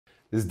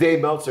This is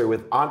Dave Meltzer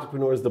with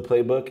Entrepreneurs The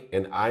Playbook,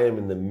 and I am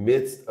in the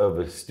midst of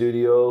a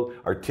studio,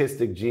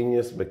 artistic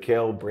genius,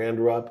 Mikael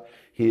Brandrup.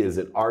 He is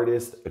an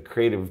artist, a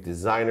creative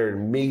designer, an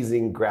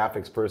amazing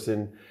graphics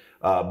person,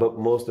 but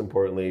most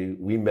importantly,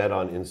 we met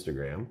on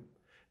Instagram,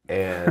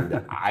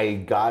 and I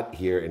got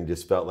here and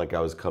just felt like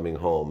I was coming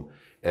home.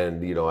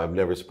 And you know, I've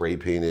never spray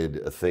painted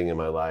a thing in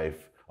my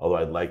life, although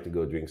I'd like to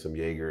go drink some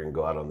Jaeger and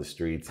go out on the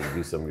streets and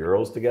do some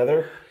murals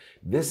together.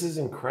 This is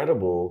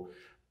incredible.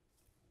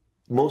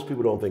 Most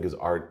people don't think of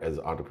art as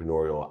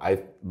entrepreneurial.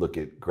 I look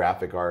at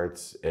graphic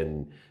arts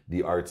and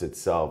the arts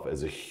itself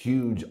as a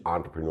huge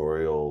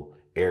entrepreneurial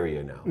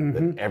area now,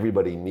 that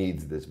everybody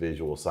needs this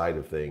visual side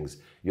of things.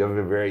 You have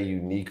a very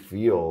unique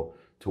feel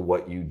to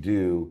what you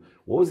do.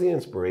 What was the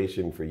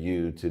inspiration for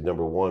you to,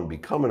 number one,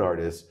 become an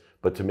artist,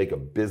 but to make a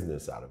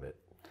business out of it?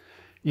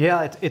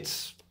 Yeah,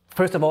 it's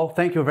first of all,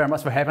 thank you very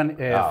much for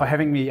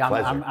having me.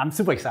 I'm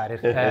super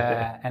excited,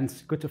 and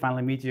it's good to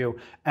finally meet you.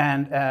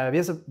 And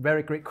here's a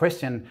very great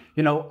question.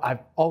 You know,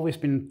 I've always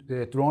been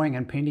drawing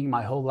and painting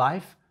my whole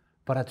life,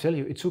 but I tell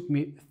you, it took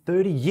me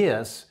 30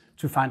 years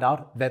to find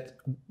out that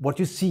what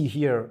you see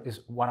here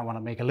is what I want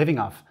to make a living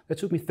of. It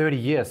took me 30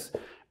 years.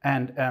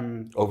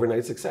 And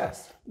overnight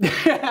success.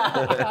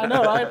 I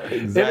know, right?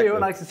 Exactly. Every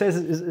overnight success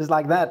is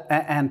like that.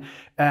 And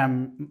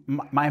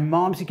my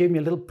mom, she gave me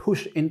a little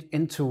push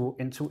into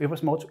it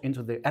was more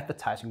into the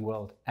advertising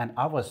world. And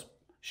I was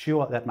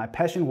sure that my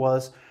passion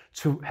was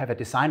to have a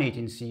design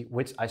agency,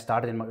 which I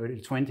started in my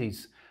early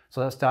 20s.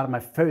 So I started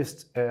my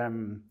first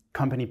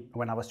company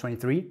when I was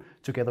 23,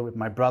 together with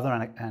my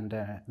brother and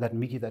that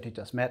Mickey that you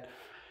just met.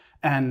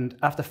 And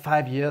after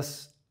 5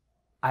 years,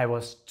 I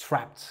was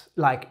trapped.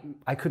 Like,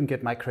 I couldn't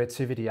get my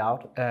creativity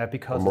out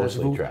because there's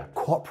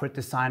corporate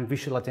design,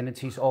 visual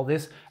identities, all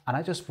this. And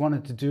I just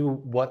wanted to do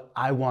what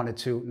I wanted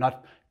to,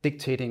 not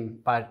dictating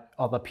by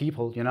other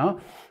people, you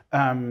know?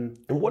 And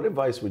what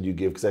advice would you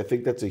give? Because I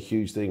think that's a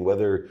huge thing,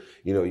 whether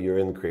you're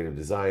in creative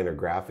design or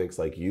graphics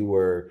like you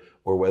were,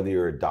 or whether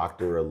you're a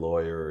doctor, a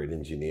lawyer, or an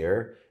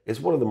engineer.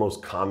 It's one of the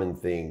most common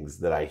things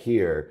that I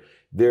hear.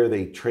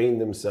 They train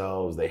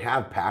themselves, they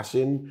have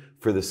passion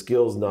for the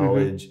skills,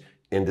 knowledge,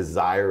 and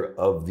desire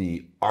of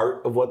the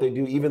art of what they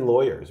do. Even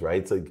lawyers, right?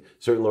 It's like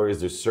certain lawyers,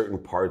 there's certain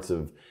parts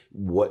of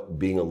what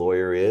being a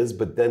lawyer is,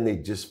 but then they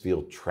just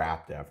feel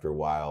trapped after a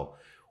while.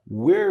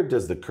 Where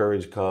does the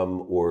courage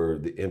come or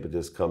the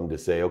impetus come to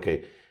say,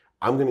 okay,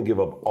 I'm gonna give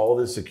up all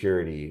the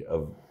security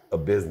of a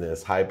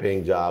business, high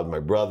paying job, my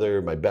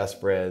brother, my best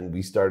friend,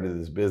 we started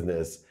this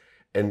business,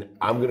 and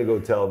I'm gonna go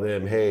tell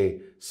them,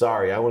 hey,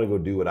 sorry, I wanna go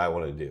do what I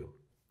wanna do?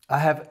 I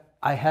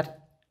had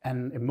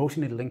an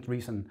emotionally linked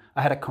reason.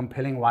 I had a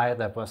compelling why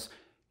that was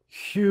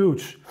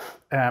huge,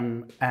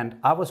 and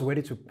I was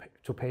ready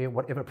to pay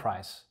whatever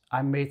price.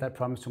 I made that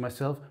promise to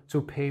myself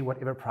to pay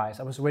whatever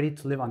price. I was ready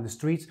to live on the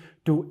streets,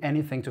 do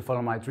anything to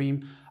follow my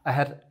dream. I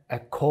had a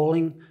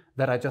calling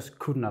that I just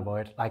couldn't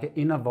avoid, like an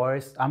inner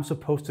voice. I'm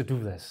supposed to do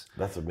this.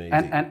 That's amazing.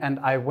 And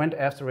I went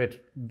after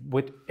it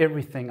with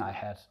everything I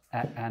had.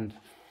 And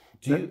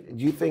do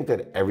you think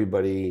that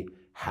everybody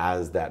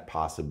has that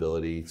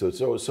possibility? So it's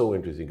so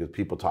interesting because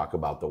people talk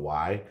about the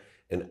why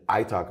and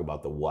I talk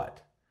about the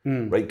what,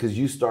 right? Because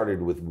you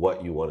started with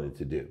what you wanted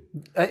to do.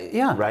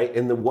 Yeah. Right?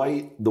 And the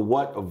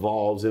what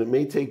evolves, and it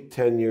may take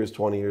 10 years,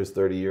 20 years,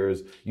 30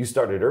 years. You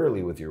started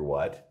early with your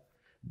what,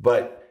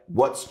 but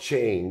what's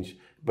changed?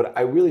 But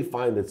I really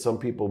find that some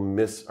people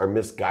are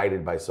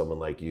misguided by someone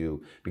like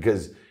you,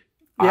 because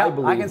yeah, I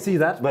believe, I can see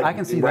that. I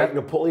can see that.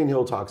 Napoleon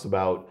Hill talks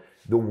about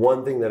the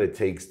one thing that it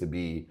takes to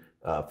be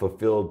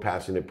fulfilled,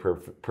 passionate,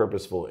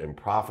 purposeful, and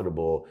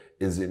profitable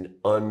is an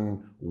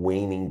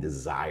unwaning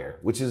desire,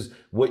 which is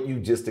what you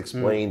just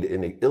explained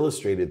and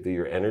illustrated through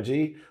your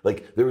energy.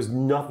 Like, there was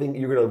nothing,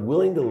 you're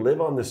willing to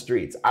live on the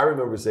streets. I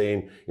remember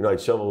saying,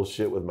 I'd shovel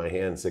shit with my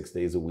hands 6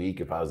 days a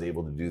week if I was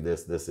able to do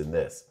this, this, and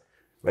this,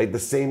 right? The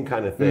same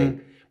kind of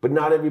thing. But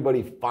not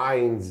everybody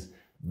finds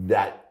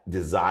that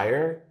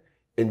desire.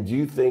 And do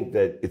you think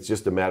that it's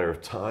just a matter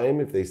of time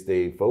if they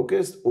stay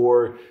focused,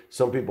 or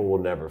some people will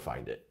never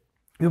find it?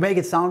 You make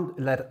it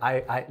sound that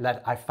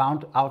I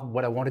found out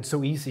what I wanted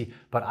so easy,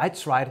 but I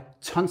tried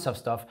tons of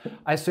stuff.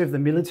 I served the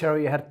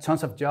military, I had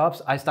tons of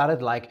jobs. I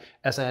started like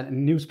as a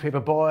newspaper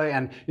boy,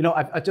 and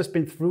I've just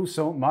been through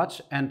so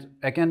much. And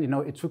again,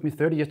 it took me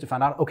 30 years to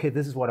find out, okay,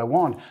 this is what I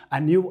want. I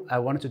knew I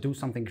wanted to do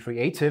something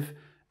creative,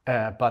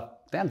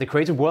 but damn, the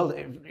creative world,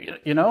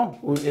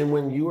 And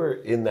when you were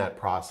in that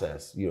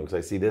process, because I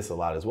see this a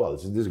lot as well,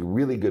 this is a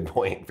really good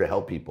point to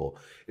help people,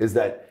 is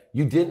that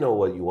you didn't know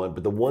what you want,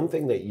 but the one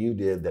thing that you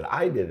did that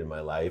I did in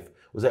my life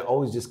was I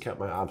always just kept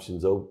my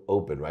options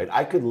open, right?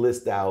 I could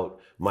list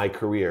out my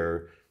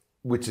career,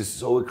 which is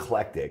so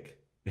eclectic,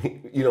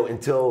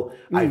 until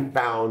I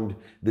found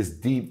this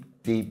deep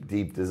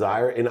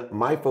desire. And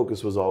my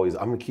focus was always,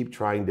 I'm gonna keep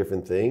trying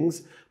different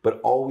things, but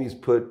always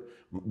put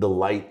the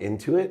light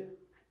into it.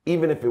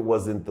 Even if it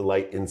wasn't the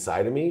light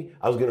inside of me,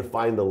 I was going to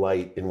find the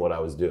light in what I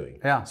was doing.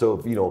 Yeah. So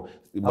if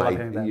my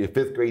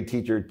fifth grade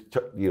teacher,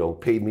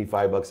 paid me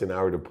 $5 an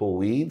hour to pull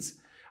weeds,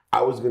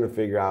 I was going to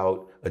figure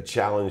out a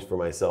challenge for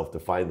myself to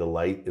find the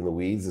light in the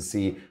weeds to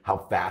see how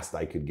fast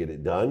I could get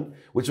it done,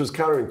 which was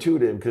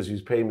counterintuitive because she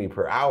was paying me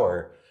per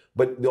hour.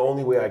 But the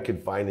only way I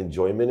could find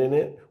enjoyment in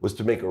it was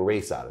to make a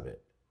race out of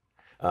it.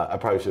 I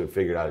probably should have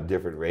figured out a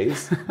different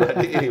race. But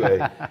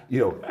anyway,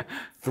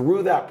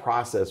 through that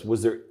process,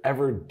 was there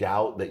ever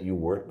doubt that you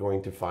weren't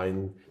going to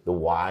find the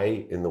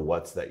why in the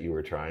what's that you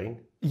were trying?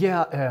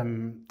 Yeah,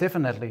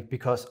 definitely,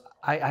 because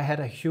I had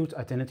a huge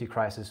identity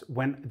crisis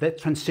when the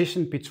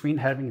transition between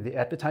having the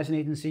advertising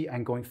agency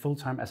and going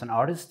full-time as an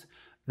artist.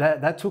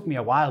 That took me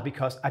a while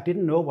because I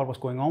didn't know what was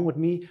going on with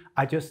me.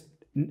 I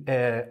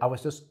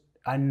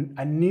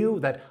knew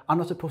that I'm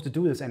not supposed to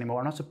do this anymore.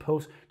 I'm not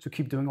supposed to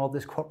keep doing all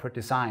this corporate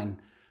design.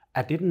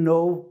 I didn't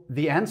know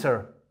the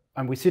answer,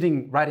 and we're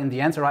sitting right in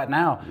the answer right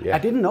now. Yeah. I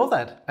didn't know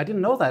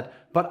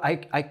that, but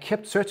I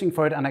kept searching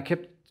for it, and I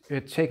kept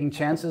taking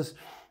chances,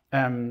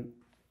 and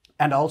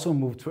also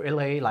moved to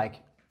LA. Like,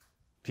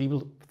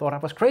 people thought I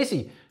was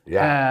crazy.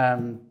 Yeah.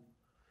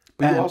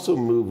 But you also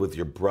moved with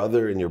your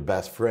brother and your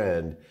best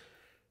friend.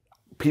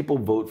 People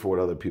vote for what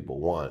other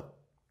people want.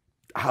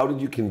 How did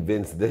you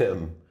convince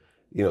them?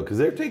 Because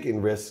they're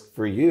taking risks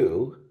for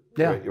you,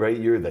 right?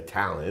 You're the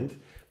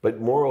talent. But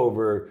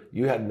moreover,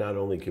 you had not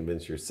only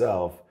convinced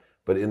yourself,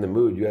 but in the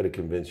mood, you had to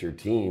convince your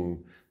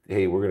team,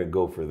 hey, we're going to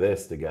go for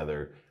this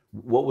together.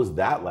 What was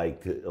that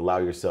like to allow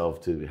yourself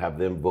to have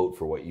them vote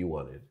for what you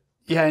wanted?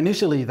 Yeah,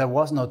 initially there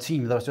was no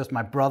team. There was just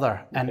my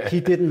brother, and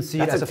he didn't see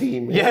it as a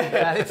team.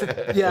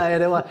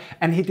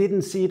 And he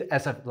didn't see it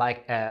as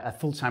a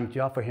full-time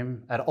job for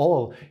him at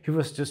all. He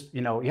was just,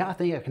 I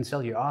think I can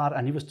sell you art,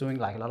 and he was doing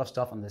like a lot of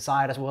stuff on the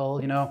side as well,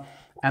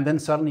 And then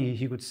suddenly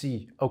he would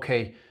see,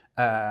 okay.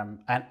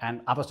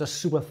 And I was just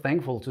super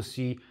thankful to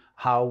see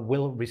how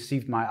well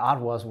received my art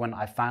was when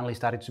I finally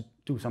started to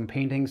do some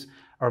paintings.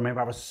 I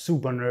remember I was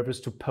super nervous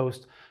to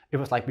post. It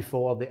was like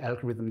before the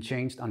algorithm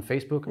changed on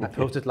Facebook. Okay. I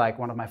posted like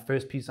one of my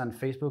first pieces on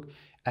Facebook,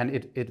 and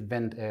it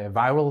went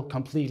viral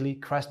completely,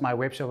 crashed my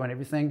web shop and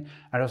everything.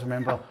 I just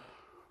remember,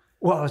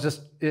 I was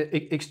just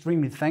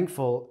extremely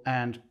thankful,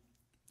 and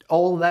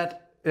all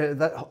that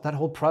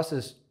whole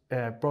process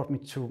brought me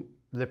to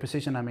the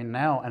position I'm in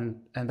now,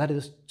 and that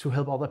is to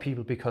help other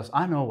people, because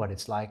I know what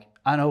it's like.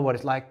 I know what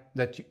it's like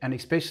and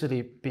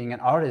especially being an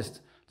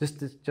artist.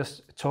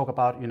 Just talk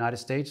about United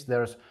States.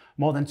 There's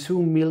more than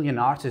 2 million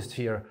artists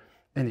here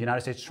in the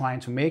United States trying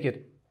to make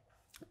it,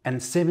 and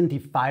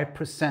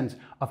 75%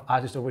 of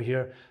artists over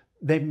here,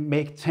 they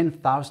make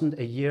 10,000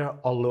 a year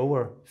or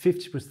lower.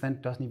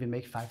 50% doesn't even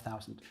make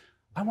 5,000.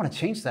 I want to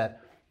change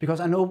that,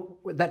 because I know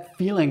that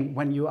feeling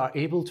when you are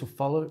able to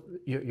follow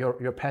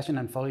your passion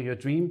and follow your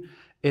dream.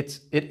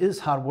 It is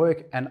hard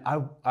work, and I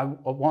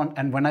want.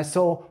 And when I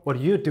saw what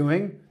you're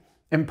doing,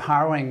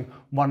 empowering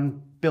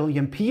 1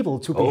 billion people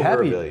to be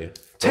happy,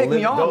 take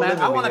me on, man.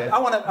 I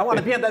want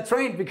to be on that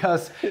train,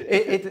 because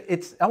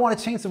I want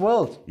to change the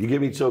world. You get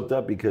me choked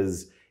up,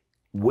 because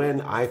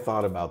when I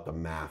thought about the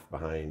math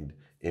behind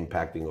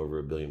impacting over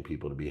 1 billion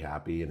people to be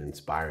happy and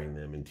inspiring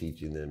them and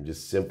teaching them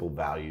just simple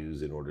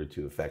values in order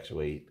to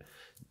effectuate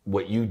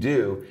what you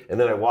do, and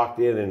then I walked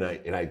in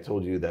and I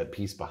told you that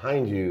piece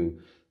behind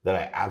you that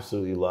I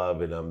absolutely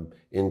love, and I'm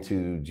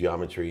into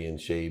geometry and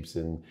shapes,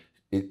 and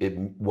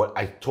what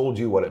I told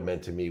you what it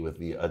meant to me with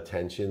the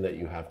attention that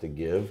you have to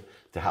give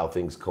to how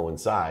things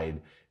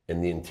coincide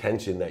and the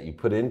intention that you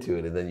put into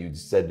it. And then you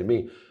said to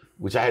me,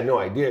 which I had no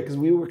idea, because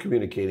we were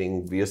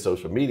communicating via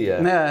social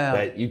media,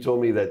 that you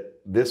told me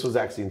that this was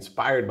actually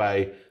inspired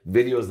by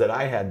videos that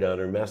I had done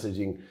or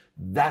messaging.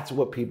 That's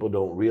what people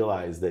don't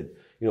realize, that,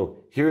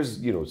 here's,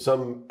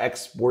 some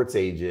ex-sports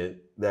agent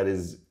that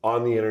is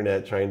on the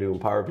internet trying to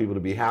empower people to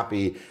be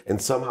happy,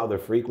 and somehow their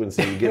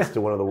frequency gets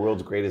to one of the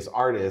world's greatest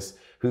artists,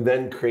 who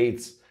then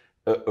creates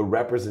a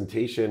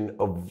representation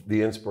of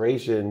the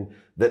inspiration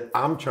that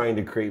I'm trying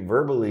to create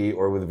verbally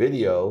or with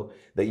video,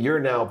 that you're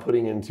now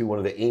putting into one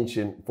of the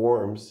ancient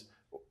forms,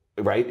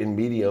 right, in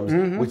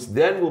mediums, which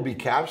then will be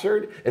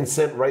captured and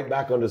sent right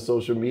back onto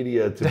social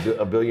media to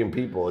 1 billion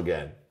people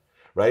again,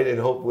 right? And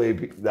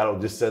hopefully that'll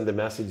just send the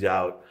message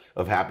out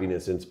of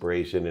happiness,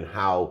 inspiration, and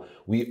how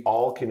we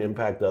all can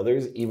impact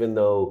others, even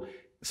though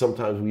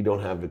sometimes we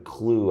don't have the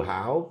clue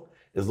how,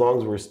 as long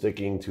as we're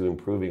sticking to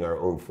improving our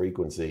own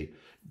frequency.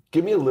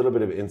 Give me a little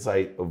bit of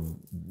insight of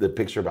the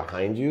picture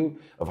behind you,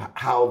 of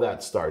how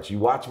that starts. You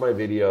watch my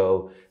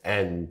video,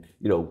 and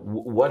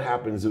what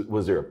happens?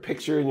 Was there a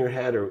picture in your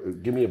head, or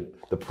give me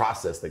the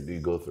process that you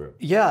go through?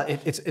 Yeah,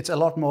 it's a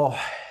lot more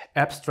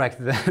abstract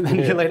than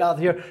you laid out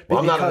here. Well,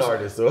 I'm not an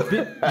artist, so.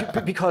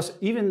 Because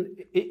even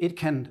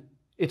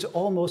it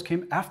almost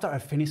came after I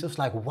finished. It was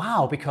like,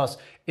 wow, because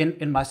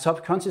in my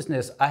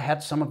subconsciousness, I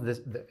had some of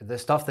the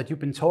stuff that you've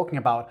been talking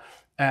about.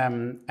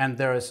 And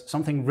there is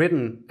something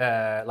written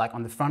like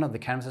on the front of the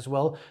canvas as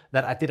well,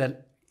 that I did.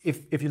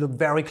 If you look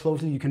very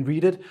closely, you can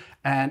read it,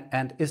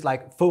 and it's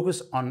like,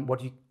 focus on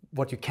what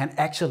you can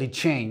actually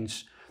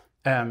change,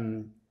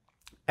 and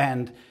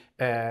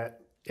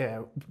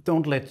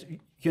don't let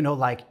you know,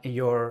 like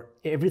your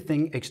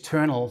everything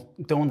external,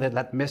 don't let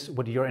that mess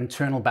with your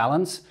internal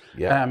balance.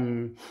 Yeah.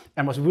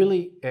 And was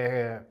really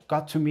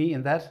got to me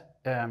in that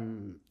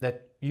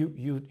that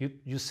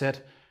you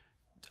said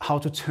how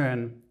to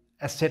turn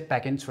a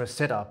setback into a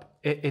setup.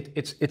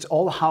 It's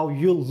all how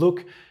you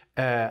look.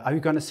 Are you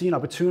going to see an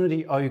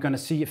opportunity, or are you going to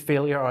see a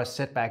failure or a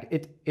setback?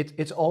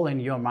 It's all in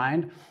your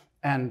mind.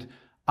 And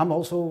I'm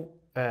also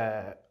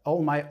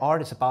all my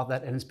art is about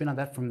that, and it's been on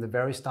that from the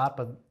very start.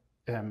 But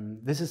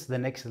this is the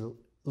next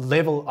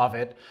level of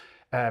it,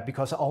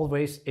 because I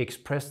always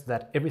expressed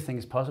that everything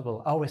is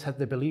possible. I always had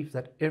the belief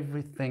that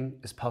everything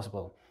is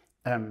possible.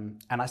 And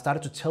I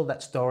started to tell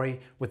that story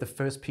with the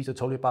first piece I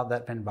told you about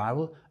that went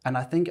viral. And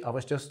I think I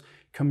was just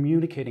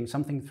communicating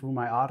something through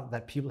my art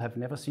that people have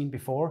never seen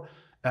before.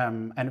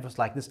 And it was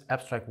like this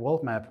abstract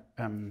world map.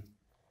 And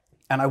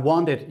I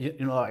wanted,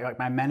 you know, like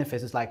my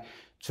manifest is like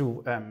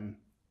to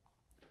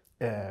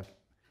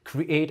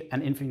create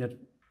an infinite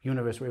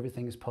universe where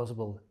everything is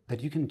possible,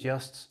 that you can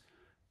just,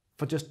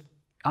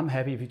 I'm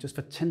happy if you just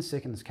for 10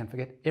 seconds can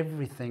forget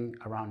everything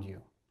around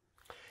you.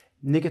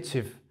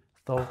 Negative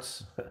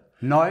thoughts,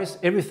 noise,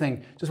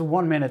 everything. Just for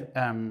 1 minute,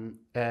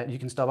 you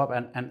can stop up,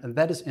 and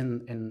that is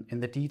in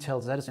the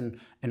details. That is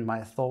in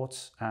my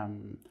thoughts.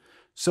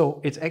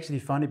 So it's actually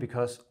funny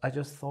because I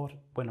just thought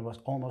when I was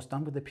almost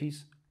done with the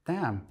piece,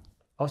 damn,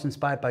 I was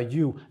inspired by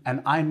you,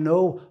 and I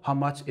know how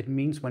much it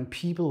means when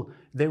people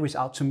they reach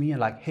out to me and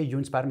like, hey, you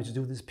inspired me to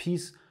do this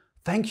piece.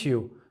 Thank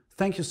you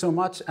so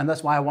much, and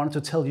that's why I wanted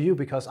to tell you,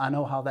 because I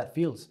know how that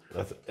feels.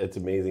 It's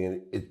amazing,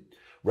 and it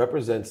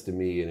represents to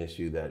me an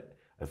issue that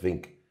I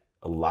think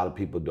a lot of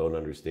people don't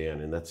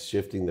understand, and that's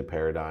shifting the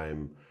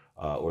paradigm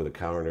or the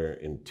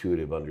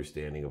counterintuitive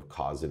understanding of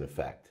cause and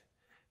effect.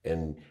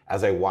 And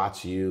as I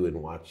watch you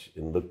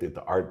and looked at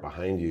the art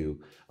behind you,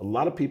 a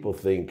lot of people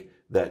think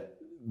that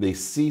they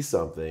see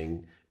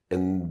something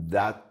and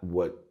that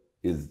what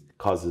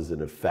causes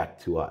an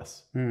effect to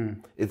us.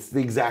 It's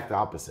the exact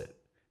opposite.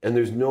 And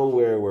there's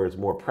nowhere where it's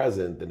more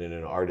present than in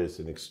an artist,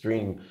 an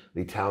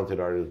extremely talented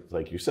artist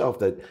like yourself,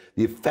 that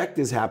the effect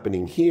is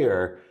happening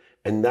here,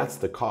 and that's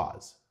the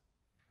cause.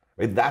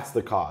 Right? That's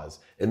the cause.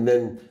 And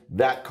then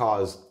that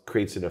cause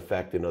creates an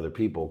effect in other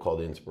people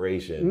called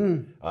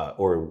inspiration.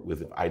 Or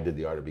if I did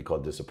the art, it'd be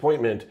called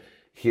disappointment.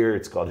 Here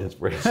it's called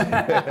inspiration.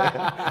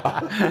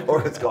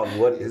 Or it's called,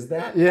 what is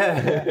that?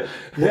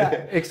 Yeah,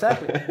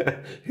 exactly.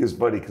 It was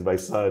funny because my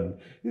son,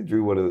 he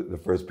drew one of the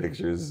first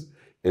pictures,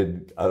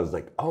 and I was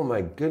like, oh my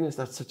goodness,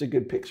 that's such a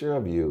good picture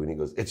of you. And he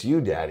goes, it's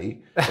you,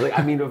 Daddy. I'm like,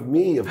 I mean, of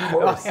me, of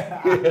course.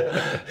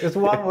 Just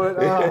one word.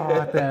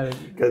 Oh, Daddy.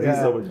 Because he's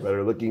so much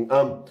better looking.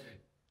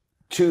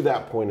 To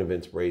that point of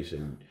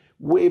inspiration,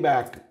 way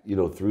back, you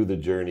know, through the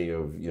journey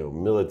of, you know,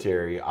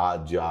 military,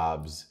 odd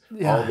jobs,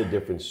 all the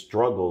different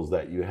struggles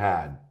that you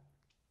had,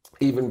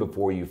 even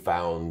before you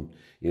found,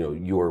 you know,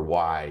 your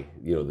why,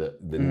 you know,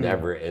 the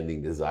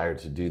never-ending desire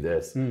to do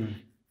this. You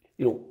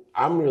know,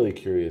 I'm really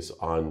curious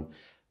on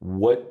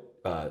what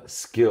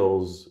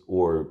skills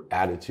or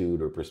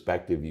attitude or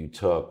perspective you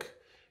took,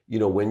 you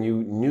know, when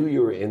you knew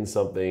you were in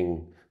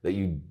something that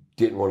you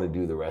didn't want to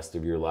do the rest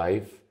of your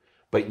life,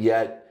 but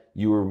yet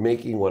you were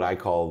making what I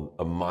call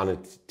a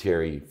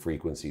monetary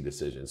frequency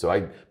decision. So I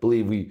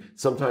believe we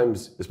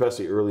sometimes,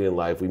 especially early in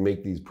life, we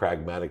make these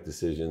pragmatic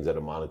decisions at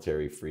a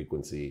monetary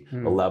frequency,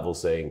 a level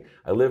saying,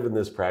 I live in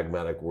this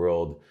pragmatic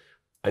world.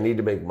 I need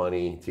to make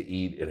money to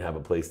eat and have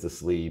a place to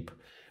sleep.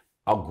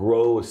 I'll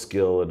grow a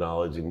skill and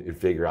knowledge and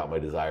figure out my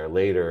desire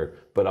later,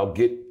 but I'll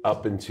get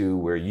up into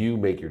where you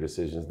make your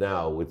decisions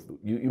now. With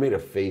you made a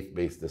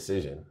faith-based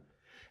decision.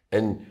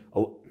 And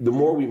the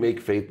more we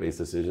make faith-based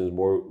decisions, the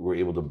more we're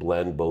able to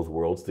blend both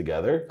worlds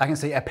together. I can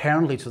say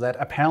apparently to that.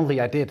 Apparently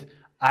I did.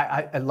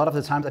 I a lot of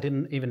the times I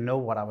didn't even know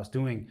what I was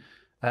doing.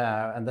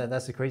 And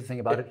that's the crazy thing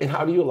about it. And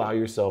how do you allow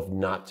yourself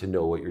not to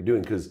know what you're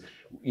doing? Because,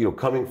 you know,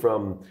 coming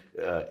from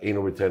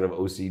anal retentive,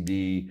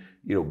 OCD,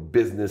 you know,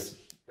 business,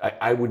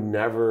 I would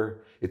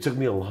never, it took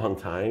me a long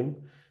time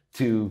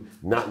to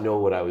not know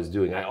what I was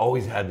doing. I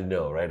always had to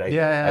know, right?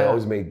 I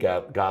always made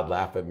God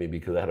laugh at me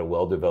because I had a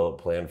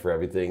well-developed plan for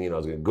everything. You know, I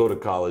was going to go to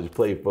college,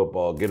 play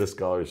football, get a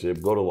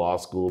scholarship, go to law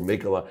school,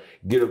 get a,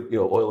 you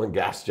know, oil and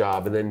gas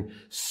job. And then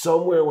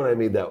somewhere when I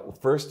made that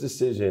first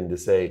decision to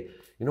say,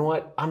 you know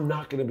what, I'm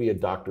not going to be a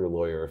doctor,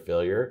 lawyer, or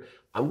failure.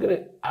 I'm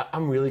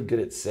really good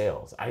at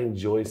sales. I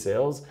enjoy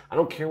sales. I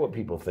don't care what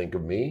people think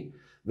of me.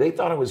 They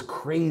thought I was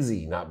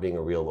crazy not being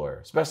a real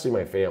lawyer, especially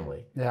my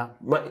family. Yeah.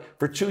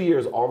 For 2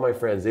 years, all my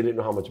friends, they didn't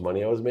know how much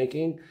money I was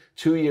making.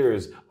 2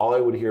 years, all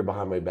I would hear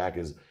behind my back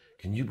is,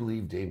 can you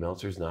believe Dave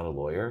Meltzer's not a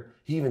lawyer?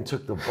 He even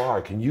took the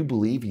bar. Can you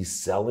believe he's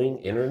selling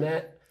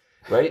internet?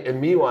 Right? And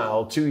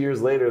meanwhile, 2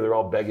 years later, they're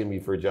all begging me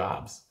for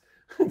jobs.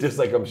 Just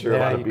like I'm sure a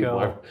lot of people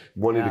are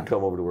wanting to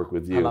come over to work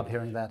with you. I love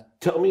hearing that.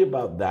 Tell me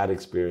about that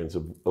experience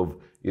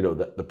of you know,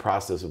 the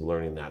process of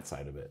learning that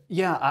side of it.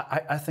 Yeah,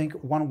 I think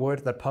one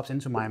word that pops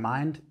into my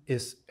mind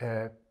is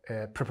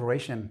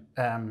preparation,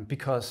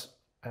 because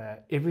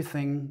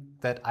everything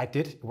that I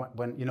did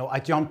when you know I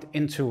jumped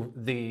into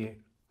the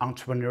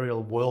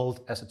entrepreneurial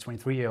world as a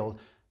 23-year-old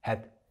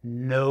had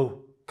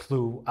no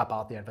clue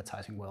about the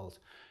advertising world.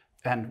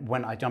 And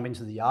when I jump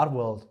into the art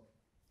world,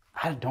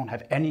 I don't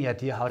have any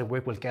idea how to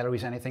work with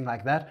galleries, anything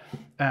like that.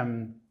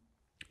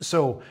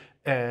 So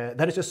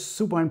that is just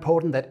super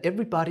important, that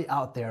everybody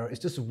out there is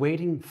just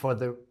waiting for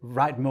the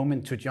right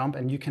moment to jump,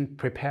 and you can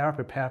prepare.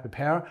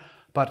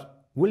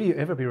 But will you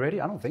ever be ready?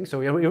 I don't think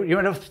so.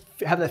 You never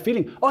have that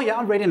feeling, oh yeah,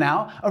 I'm ready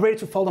now. I'm ready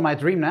to follow my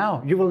dream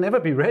now. You will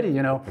never be ready,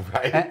 you know.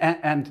 Right.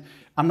 And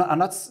I'm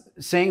not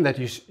saying that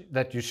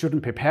you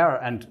shouldn't prepare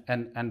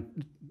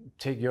and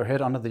take your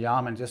head under the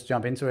arm and just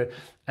jump into it,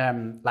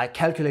 like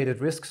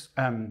calculated risks.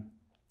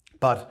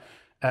 But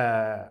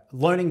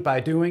learning by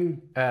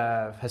doing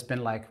has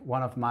been like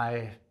one of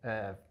my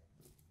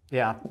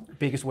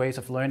biggest ways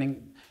of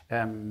learning.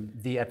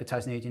 The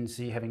advertising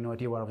agency, having no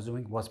idea what I was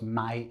doing, was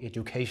my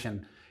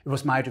education. It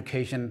was my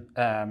education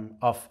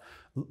of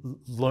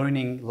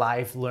learning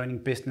life, learning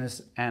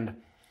business, and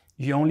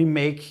you only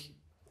make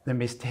the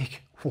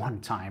mistake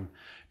one time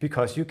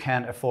because you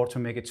can't afford to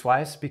make it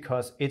twice,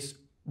 because it's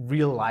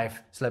real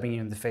life slapping you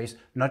in the face,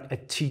 not a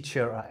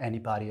teacher or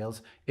anybody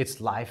else.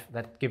 It's life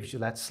that gives you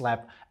that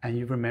slap, and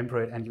you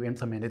remember it and you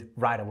implement it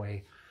right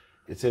away.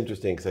 It's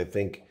interesting because I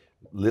think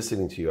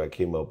listening to you, I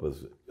came up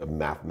with a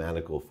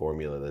mathematical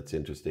formula that's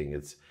interesting.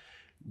 It's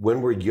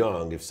when we're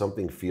young, if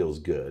something feels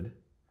good,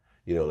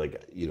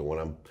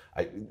 when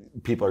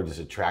people are just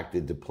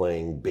attracted to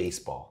playing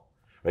baseball,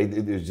 right?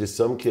 There's just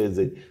some kids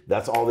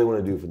that's all they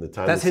want to do from the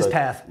time. That's his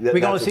path. We're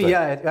going to see,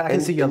 I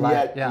can see your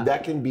life. Yeah.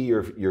 That can be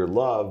your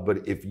love,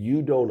 but if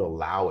you don't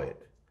allow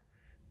it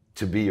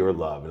to be your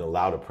love and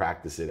allow to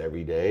practice it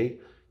every day,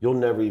 you'll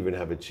never even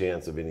have a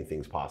chance of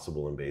anything's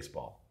possible in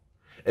baseball.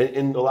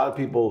 And a lot of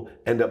people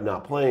end up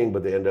not playing,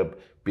 but they end up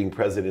being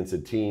presidents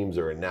of teams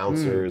or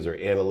announcers or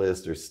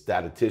analysts or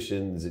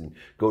statisticians and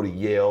go to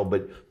Yale.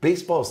 But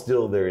baseball is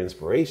still their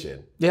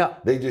inspiration. Yeah.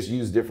 They just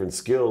use different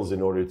skills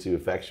in order to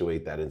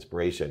effectuate that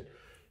inspiration.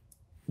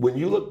 When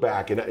you look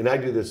back, and I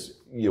do this,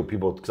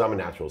 people, because I'm a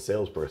natural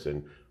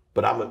salesperson,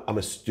 but I'm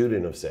a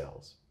student of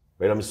sales,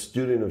 right? I'm a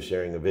student of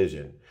sharing a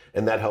vision.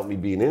 And that helped me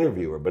be an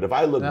interviewer. But if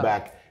I look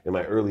back in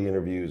my early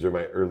interviews or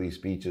my early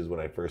speeches when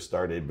I first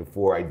started,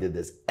 before I did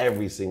this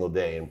every single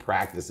day and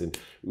practice and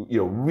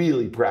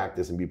really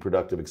practice and be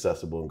productive,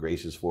 accessible, and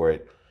gracious for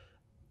it,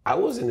 I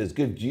wasn't as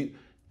good. Do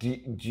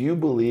you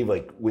believe,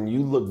 like, when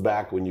you look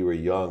back when you were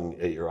young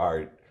at your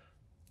art,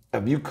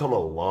 have you come a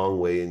long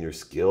way in your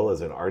skill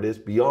as an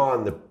artist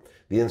beyond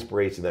the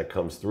inspiration that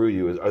comes through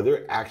you? Are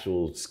there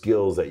actual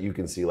skills that you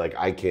can see, like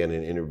I can,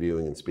 in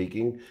interviewing and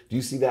speaking? Do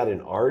you see that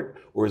in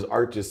art, or is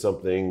art just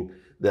something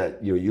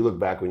that you look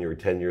back when you were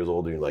 10 years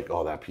old and you're like,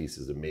 oh, that piece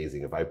is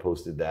amazing. If I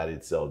posted that,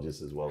 it'd sell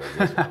just as well as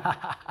this one?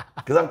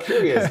 Because I'm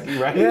curious,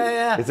 right?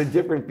 Yeah. It's a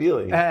different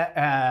feeling.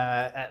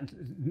 Yeah,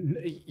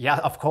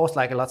 of course,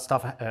 like a lot of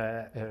stuff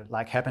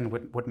like happened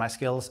with my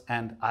skills.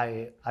 And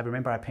I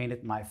remember I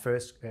painted my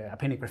first, I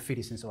painted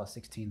graffiti since I was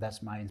 16.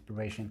 That's my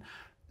inspiration.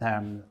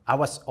 I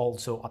was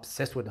also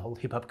obsessed with the whole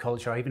hip hop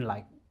culture. I even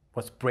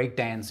was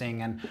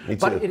breakdancing and. Me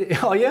too.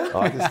 Oh yeah.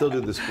 Oh, I can still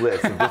do the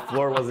splits. If the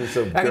floor wasn't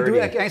so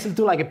dirty. I can still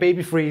do like a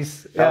baby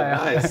freeze.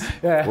 Nice.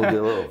 Yeah. We'll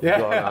do a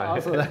little.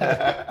 Also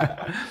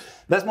that.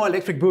 That's more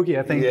electric boogie,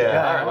 I think.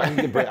 Yeah. All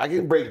right. I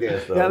can break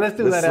dance though. Yeah, let's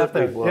do that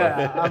after.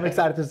 Yeah, I'm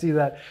excited to see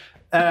that.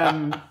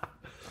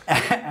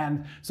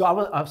 And so I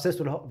was obsessed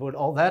with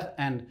all that,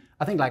 and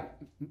I think like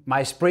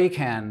my spray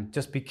can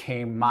just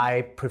became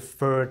my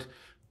preferred.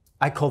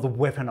 I call the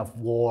weapon of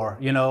war,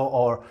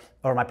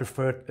 or my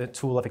preferred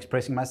tool of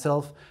expressing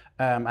myself.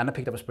 And I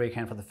picked up a spray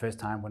can for the first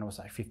time when I was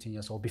like 15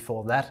 years old.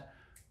 Before that,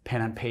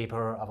 pen and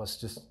paper, I was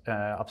just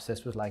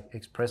obsessed with like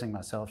expressing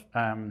myself.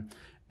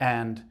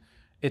 And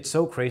it's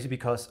so crazy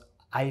because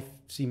I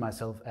see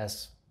myself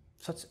as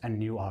such a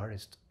new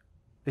artist.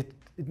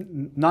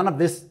 None of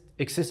this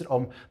existed,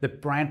 or the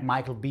brand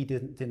Michael B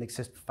didn't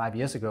exist 5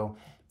 years ago.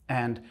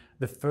 And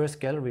the first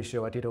gallery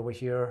show I did over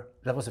here,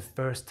 that was the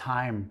first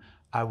time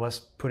I was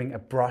putting a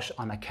brush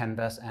on a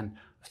canvas and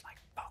was like,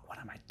 fuck, what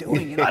am I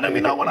doing? I don't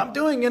even know what I'm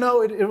doing. It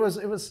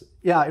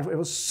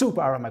was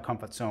super out of my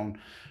comfort zone.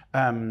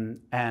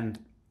 And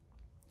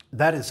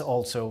that is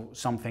also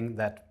something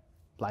that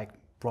like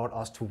brought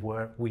us to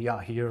where we are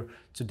here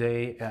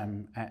today,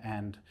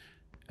 and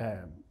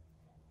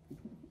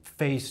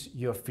face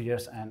your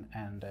fears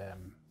and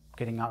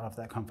getting out of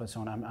that comfort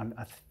zone.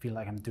 I feel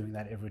like I'm doing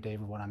that every day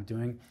with what I'm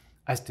doing.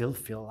 I still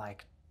feel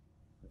like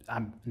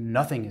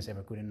nothing is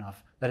ever good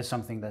enough. That is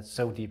something that's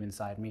so deep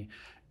inside me.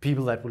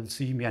 People that will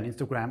see me on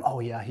Instagram, oh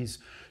yeah, he's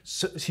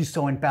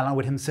so in balance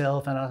with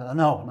himself, and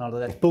no,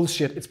 that's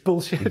bullshit. It's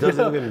bullshit. He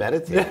doesn't even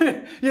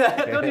meditate.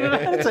 Yeah, I don't even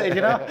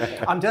meditate.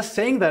 I'm just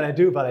saying that I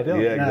do, but I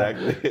don't. Yeah,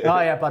 exactly. Oh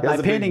yeah, but my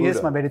painting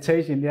is my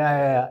meditation.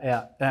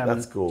 Yeah.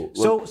 That's cool.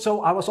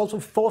 So I was also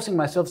forcing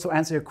myself to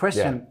answer your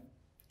question. Yeah.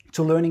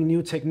 To learning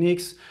new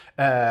techniques.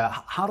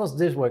 How does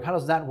this work? How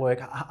does that work?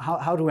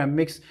 How do I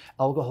mix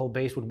alcohol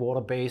base with water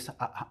base?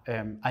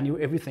 I knew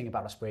everything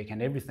about a spray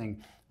can,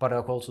 everything, but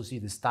I could also see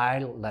the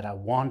style that I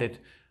wanted.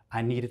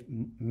 I needed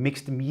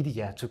mixed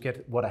media to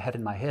get what I had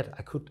in my head.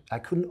 I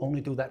couldn't only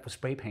do that with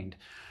spray paint.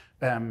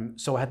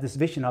 So I had this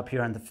vision up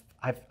here, and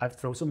I've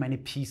thrown so many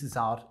pieces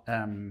out,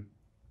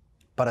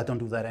 but I don't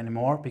do that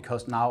anymore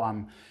because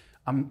now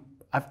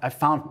I've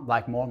found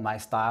like more my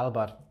style.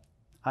 But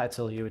I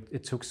tell you,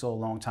 it took so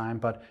long time.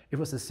 But it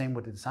was the same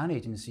with the design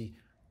agency.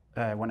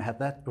 When I had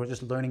that, we were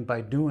just learning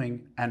by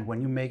doing. And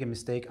when you make a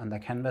mistake on the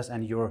canvas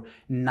and you're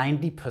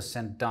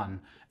 90% done,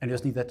 and you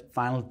just need that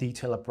final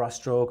detail, a brush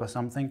stroke or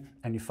something,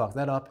 and you fuck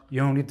that up,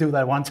 you only do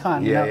that one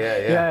time. Yeah.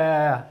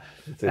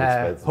 It's an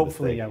expensive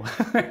hopefully,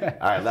 mistake.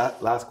 All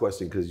right, last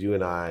question, because you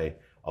and I,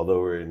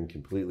 although we're in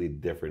completely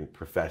different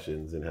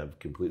professions and have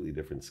completely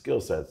different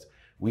skill sets,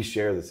 we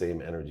share the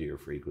same energy or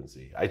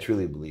frequency. I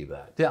truly believe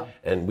that. Yeah.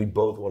 And we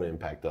both want to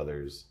impact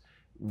others.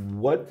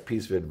 What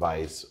piece of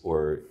advice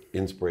or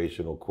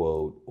inspirational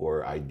quote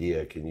or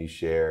idea can you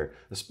share,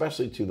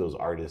 especially to those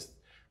artists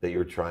that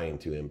you're trying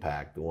to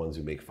impact, the ones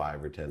who make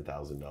 $5,000 or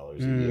 $10,000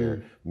 a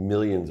year,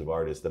 millions of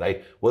artists that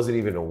I wasn't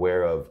even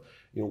aware of?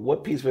 You know,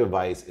 what piece of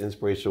advice,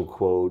 inspirational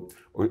quote,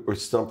 or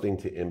something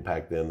to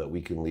impact them that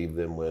we can leave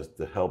them with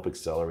to help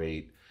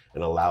accelerate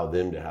and allow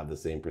them to have the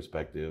same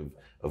perspective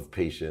of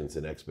patience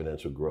and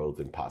exponential growth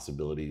and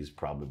possibilities,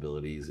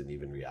 probabilities, and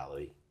even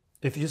reality?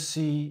 If you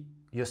see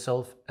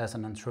yourself as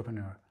an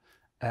entrepreneur,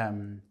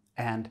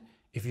 and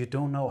if you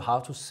don't know how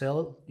to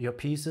sell your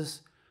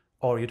pieces,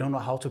 or you don't know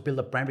how to build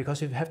a brand,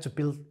 because you have to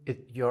build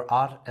your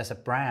art as a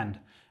brand,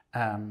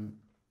 and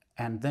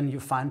then you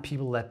find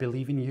people that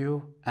believe in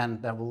you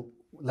and that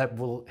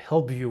will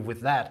help you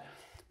with that.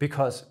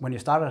 Because when you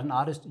start as an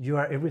artist, you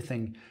are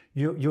everything.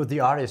 You're the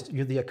artist,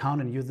 you're the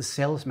accountant, you're the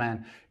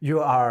salesman, you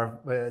are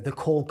the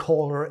cold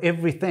caller,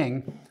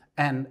 everything.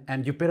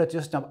 And you better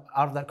just jump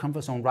out of that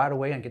comfort zone right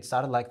away and get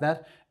started like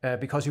that,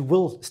 because you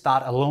will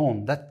start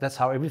alone. That's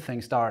how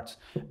everything starts.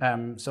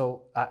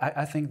 So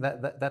I think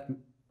that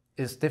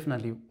is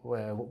definitely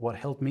what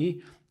helped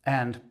me.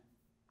 And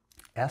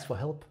ask for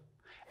help.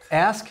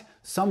 Ask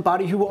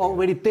somebody who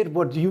already did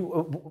what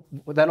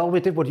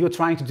you're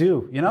trying to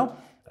do. You know.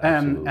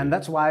 And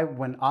that's why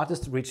when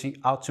artists reaching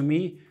out to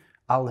me,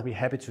 I'll be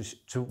happy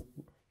to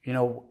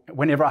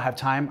whenever I have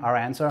time, I'll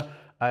answer.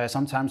 I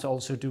sometimes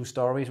also do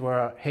stories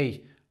where,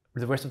 hey,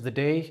 the rest of the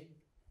day,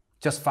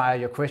 just fire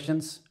your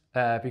questions,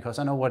 because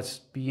I know what's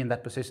be in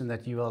that position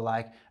that you are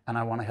like, and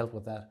I want to help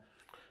with that.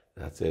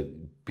 That's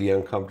it. Be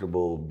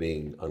uncomfortable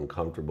being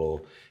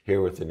uncomfortable.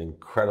 Here with an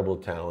incredible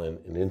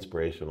talent, an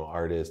inspirational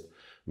artist,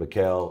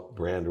 Mikael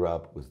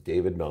Brandrup with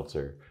David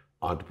Meltzer,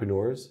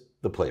 Entrepreneurs,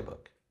 the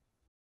Playbook.